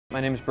My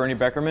name is Bernie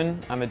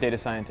Beckerman. I'm a data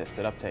scientist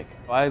at Uptake.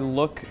 I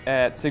look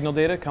at signal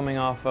data coming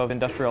off of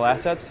industrial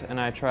assets, and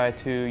I try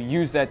to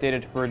use that data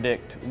to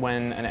predict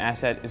when an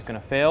asset is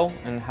going to fail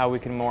and how we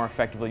can more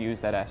effectively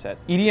use that asset.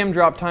 EDM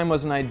drop time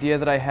was an idea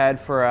that I had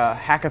for a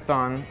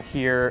hackathon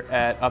here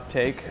at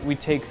Uptake. We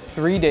take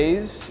 3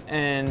 days,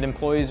 and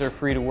employees are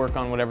free to work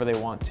on whatever they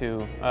want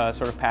to,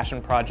 sort of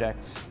passion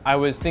projects. I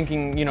was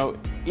thinking,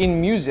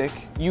 in music,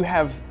 you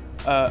have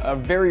a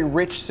very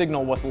rich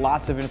signal with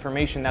lots of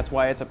information. That's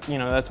why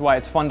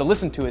it's fun to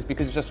listen to, is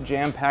because it's just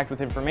jam-packed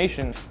with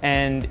information.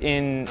 And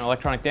in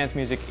electronic dance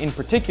music in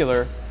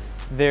particular,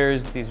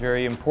 there's these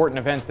very important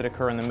events that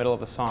occur in the middle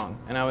of a song.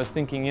 And I was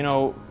thinking,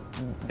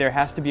 there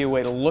has to be a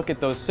way to look at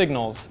those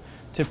signals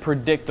to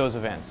predict those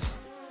events.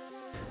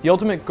 The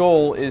ultimate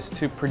goal is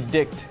to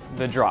predict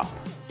the drop.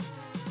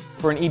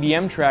 For an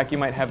EDM track, you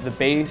might have the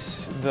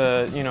bass,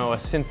 a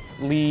synth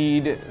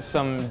lead,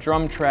 some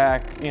drum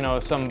track,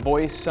 some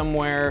voice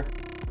somewhere.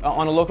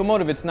 On a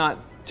locomotive, it's not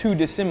too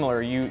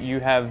dissimilar. You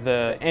have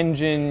the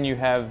engine, you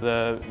have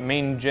the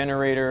main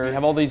generator, you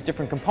have all these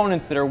different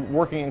components that are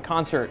working in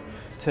concert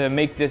to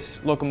make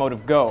this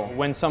locomotive go.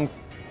 When some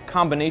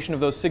combination of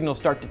those signals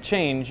start to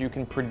change, you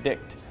can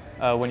predict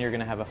when you're going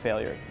to have a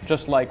failure.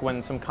 Just like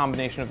when some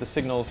combination of the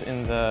signals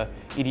in the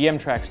EDM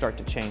track start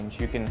to change,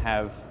 you can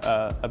have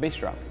a bass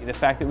drop. The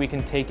fact that we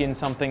can take in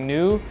something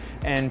new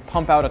and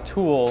pump out a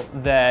tool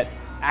that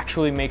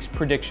actually makes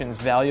predictions,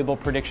 valuable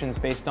predictions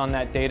based on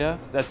that data,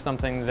 that's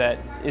something that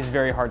is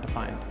very hard to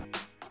find.